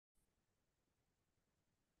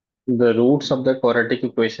The roots of the quadratic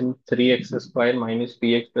equation 3x square minus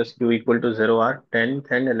bx plus q equal to 0 are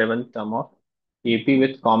 10th and 11th term of AP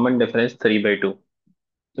with common difference 3 by 2.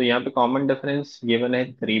 So यहाँ पे common difference given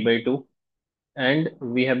है 3 by 2 and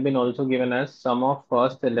we have been also given as sum of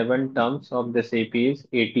first 11 terms of this AP is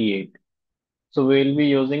 88. So we will be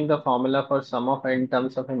using the formula for sum of n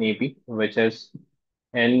terms of an AP, which is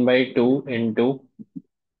n by 2 into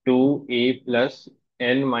 2a plus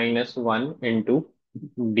n minus 1 into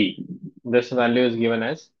d. This value is given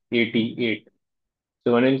as 88.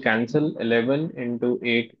 So when we cancel 11 into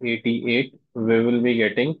 8, 88, we will be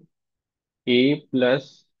getting a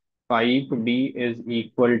plus 5d is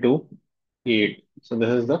equal to 8. So this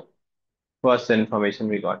is the first information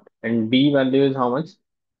we got. And d value is how much?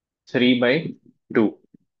 3 by 2.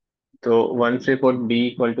 So once we put b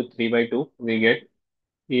equal to 3 by 2, we get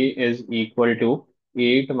a is equal to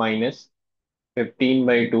 8 minus 15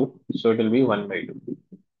 by 2. So it will be 1 by 2.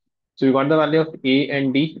 So you got the value of a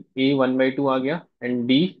and d. A 1 by 2 आ गया and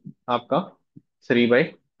d आपका 3 by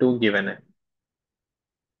 2 given है.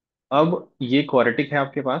 अब ये quadratic है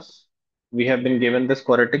आपके पास. We have been given this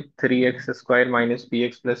quadratic 3x square minus P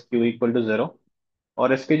x plus Q equal to 0.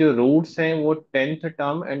 और इसके जो रूट्स हैं वो 10th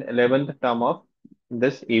term and 11th term of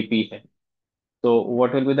this AP है. तो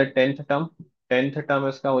what will be the 10th term? 10th term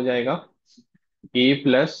इसका हो जाएगा a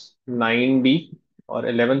प्लस 9d और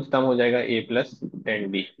 11th टर्म हो जाएगा a प्लस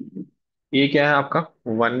 10d. ये क्या है आपका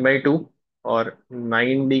 1/2 और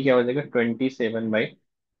 9d क्या हो जाएगा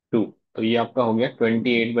 27/2. तो ये आपका हो गया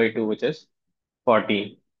 28/2 विच इज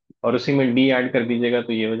 14. और उसी में d ऐड कर दीजिएगा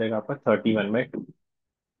तो ये हो जाएगा आपका 31/2.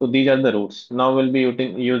 So these are the roots. Now we'll be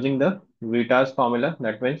using the Vieta's formula,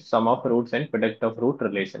 that means sum of roots and product of root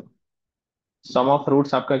relation. Sum of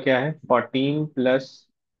roots आपका क्या है? 14 plus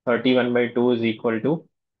 31/2 is equal to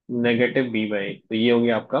negative b/8. तो ये हो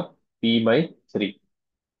गया आपका p/3.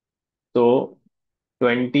 तो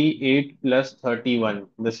 28 plus 31.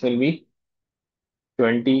 This will be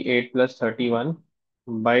 28 plus 31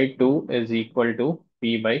 by 2 is equal to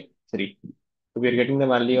p by 3. So we are getting the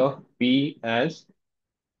value of p as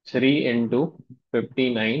 3 into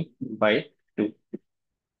 59 by 2.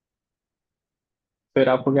 फिर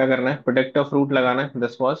आपको क्या करना है? प्रोडक्ट ऑफ रूट लगाना है.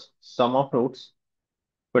 This was some of roots.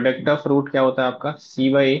 Product of root क्या होता है आपका? c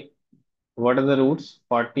by a. What are the roots?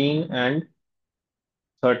 14 and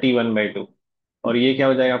 31/2. और ये क्या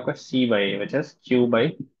हो जाएगा आपका? c by a which is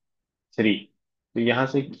q/3. तो यहाँ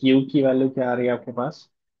से q की वैल्यू क्या आ रही है आपके पास?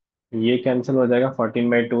 ये कैंसिल हो जाएगा.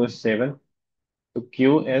 14/2 इज 7. तो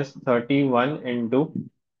q इज 31 इंटू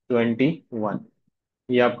 21.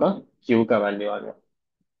 ये आपका q का वैल्यू आ गया.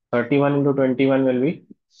 31 into 21 will be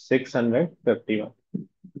 651.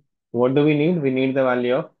 What do we need? We need the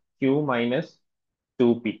value of q minus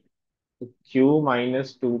 2p. Q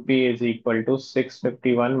minus 2p is equal to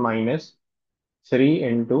 651 minus 3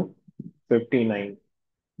 into 59.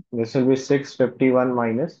 This will be 651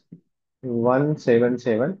 minus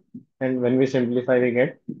 177. And when we simplify, we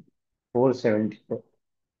get 474.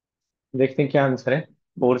 देखते हैं क्या answer है.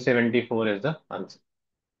 474 is the answer.